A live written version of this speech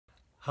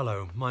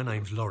Hello, my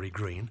name's Laurie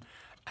Green,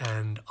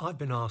 and I've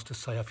been asked to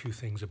say a few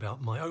things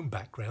about my own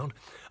background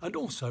and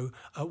also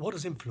what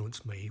has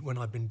influenced me when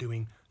I've been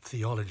doing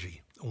theology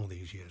all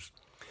these years.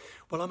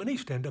 Well, I'm an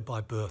East Ender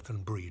by birth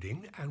and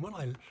breeding, and when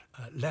I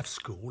left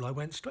school, I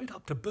went straight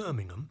up to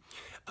Birmingham,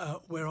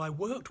 where I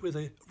worked with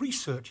a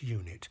research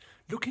unit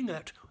looking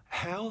at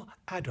how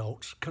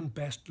adults can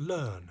best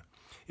learn.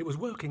 It was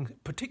working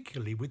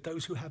particularly with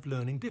those who have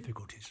learning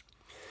difficulties.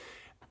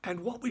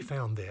 And what we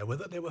found there were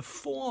that there were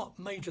four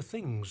major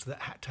things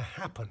that had to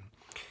happen.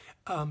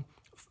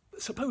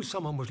 Suppose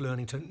someone was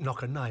learning to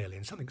knock a nail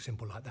in, something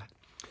simple like that.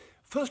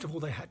 First of all,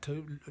 they had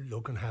to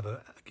look and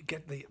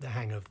get the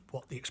hang of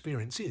what the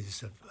experience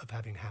is of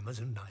having hammers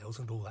and nails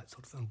and all that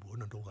sort of thing,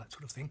 wood and all that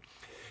sort of thing.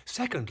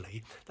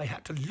 Secondly, they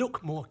had to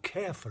look more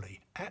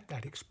carefully at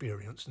that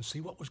experience and see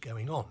what was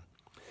going on.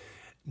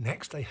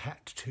 Next, they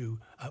had to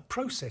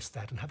process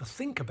that and have a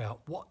think about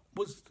what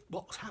was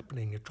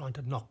happening. You're trying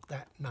to knock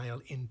that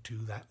nail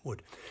into that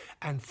wood.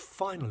 And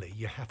finally,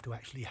 you have to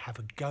actually have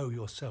a go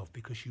yourself,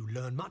 because you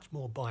learn much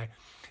more by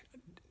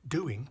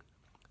doing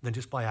than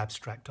just by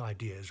abstract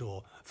ideas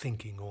or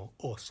thinking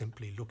or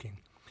simply looking.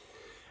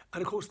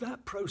 And of course,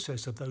 that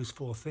process of those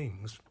four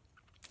things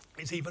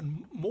is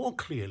even more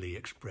clearly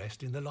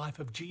expressed in the life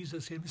of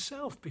Jesus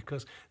himself,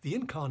 because the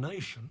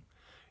incarnation,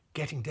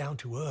 getting down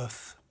to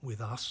earth with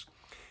us,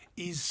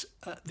 is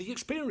the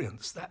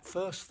experience, that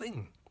first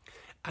thing.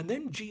 And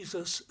then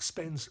Jesus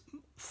spends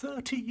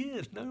 30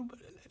 years,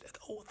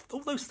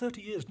 all those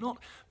 30 years, not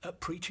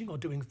preaching or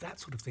doing that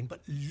sort of thing,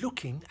 but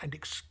looking and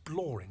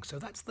exploring. So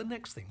that's the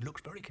next thing,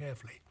 looks very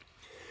carefully.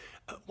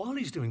 While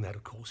he's doing that,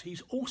 of course,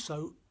 he's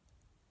also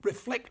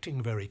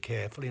reflecting very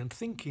carefully and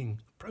thinking,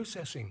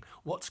 processing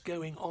what's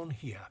going on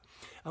here.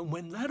 And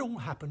when that all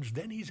happens,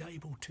 then he's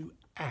able to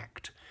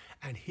act.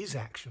 And his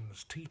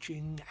actions,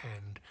 teaching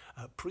and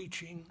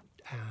preaching,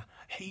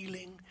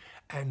 healing,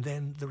 and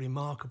then the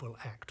remarkable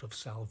act of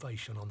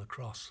salvation on the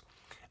cross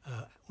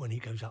when he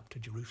goes up to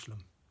Jerusalem.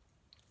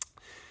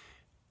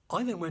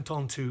 I then went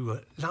on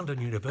to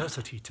London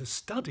University to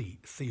study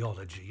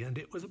theology, and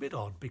it was a bit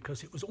odd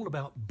because it was all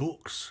about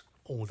books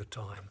all the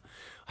time.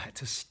 I had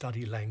to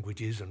study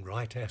languages and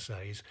write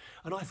essays,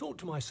 and I thought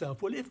to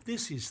myself, well, if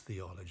this is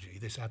theology,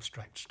 this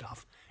abstract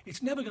stuff,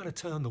 it's never going to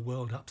turn the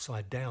world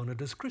upside down,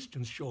 and as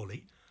Christians,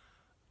 surely,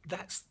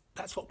 that's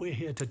what we're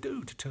here to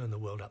do, to turn the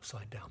world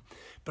upside down.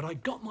 But I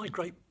got my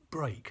great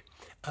break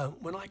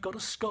when I got a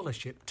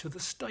scholarship to the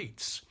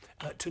States,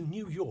 to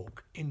New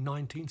York in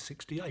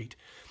 1968.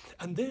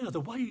 And there, the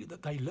way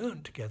that they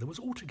learned together was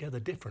altogether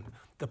different.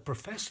 The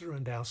professor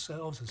and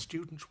ourselves as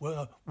students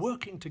were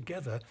working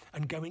together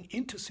and going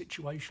into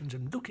situations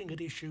and looking at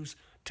issues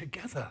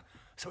together.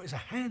 So it's a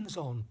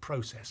hands-on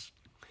process.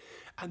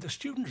 And the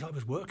students I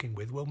was working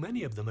with, well,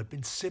 many of them had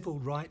been civil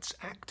rights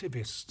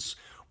activists,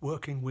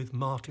 working with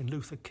Martin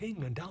Luther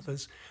King and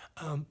others,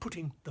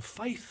 putting the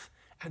faith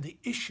and the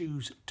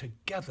issues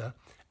together,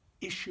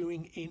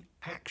 issuing in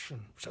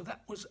action. So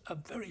that was a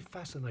very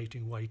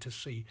fascinating way to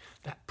see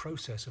that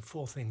process of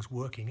four things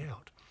working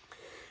out.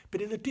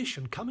 But in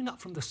addition, coming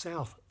up from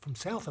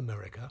South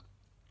America,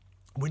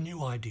 were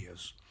new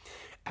ideas.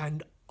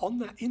 And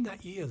in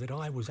that year that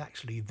I was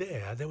actually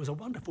there was a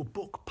wonderful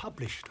book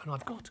published, and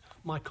I've got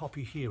my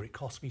copy here. It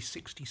cost me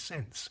 60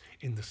 cents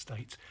in the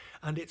States,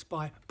 and it's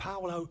by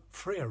Paulo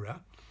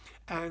Freire,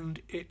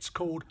 and it's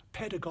called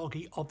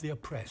Pedagogy of the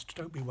Oppressed.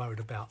 Don't be worried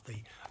about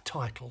the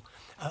title.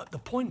 The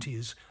point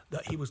is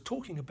that he was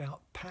talking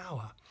about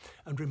power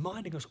and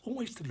reminding us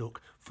always to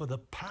look for the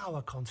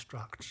power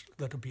constructs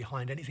that are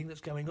behind anything that's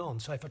going on.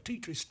 So if a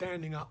teacher is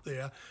standing up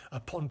there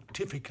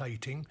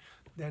pontificating,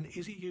 then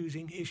is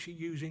she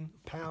using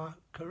power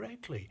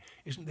correctly?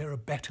 Isn't there a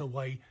better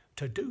way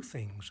to do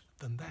things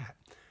than that?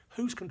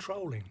 Who's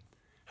controlling?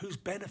 Who's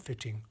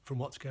benefiting from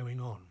what's going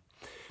on?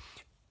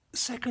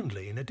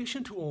 Secondly, in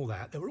addition to all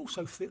that, there were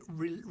also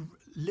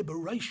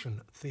liberation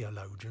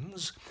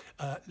theologians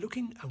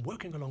looking and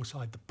working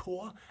alongside the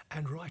poor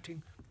and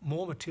writing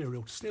more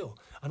material still.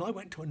 And I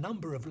went to a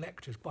number of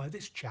lectures by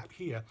this chap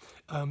here,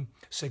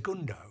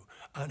 Segundo,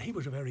 and he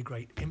was a very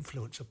great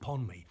influence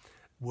upon me,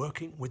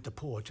 working with the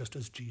poor just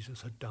as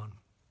Jesus had done.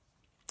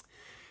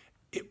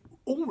 It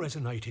all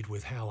resonated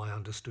with how I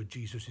understood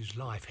Jesus'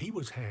 life. He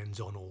was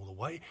hands-on all the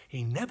way.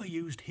 He never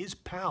used his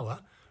power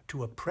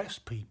to oppress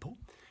people.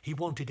 He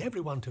wanted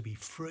everyone to be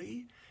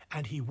free,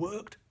 and he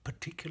worked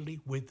particularly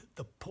with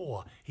the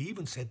poor. He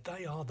even said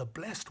they are the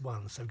blessed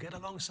ones, so get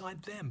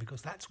alongside them,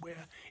 because that's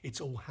where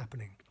it's all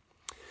happening.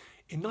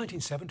 In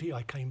 1970,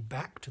 I came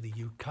back to the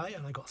UK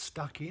and I got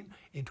stuck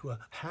into a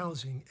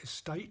housing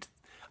estate,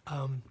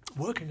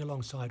 working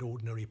alongside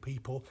ordinary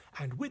people,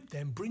 and with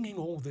them bringing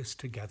all this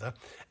together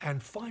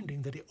and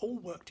finding that it all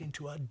worked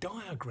into a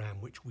diagram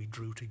which we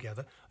drew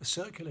together, a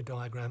circular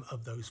diagram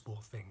of those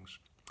four things.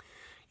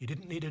 You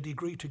didn't need a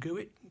degree to do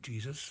it.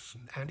 Jesus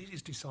and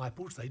his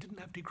disciples, they didn't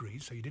have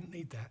degrees, so you didn't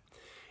need that.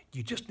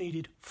 You just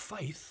needed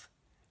faith,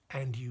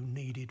 and you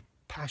needed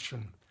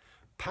passion.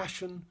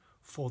 Passion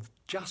for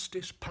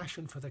justice,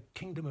 passion for the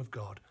kingdom of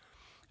God,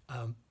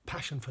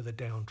 passion for the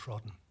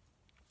downtrodden.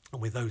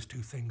 And with those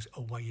two things,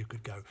 away you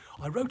could go.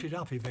 I wrote it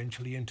up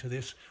eventually into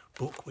this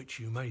book, which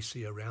you may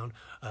see around,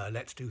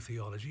 Let's Do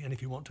Theology. And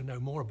if you want to know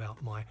more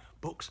about my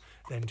books,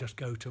 then just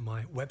go to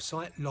my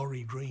website,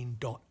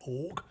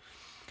 lauriegreen.org.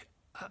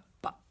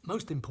 But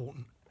most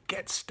important,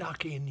 get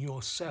stuck in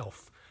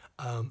yourself.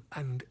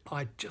 And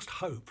I just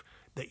hope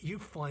that you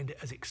find it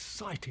as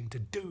exciting to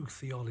do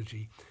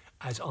theology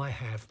as I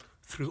have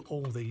through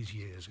all these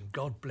years. And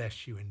God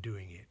bless you in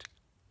doing it.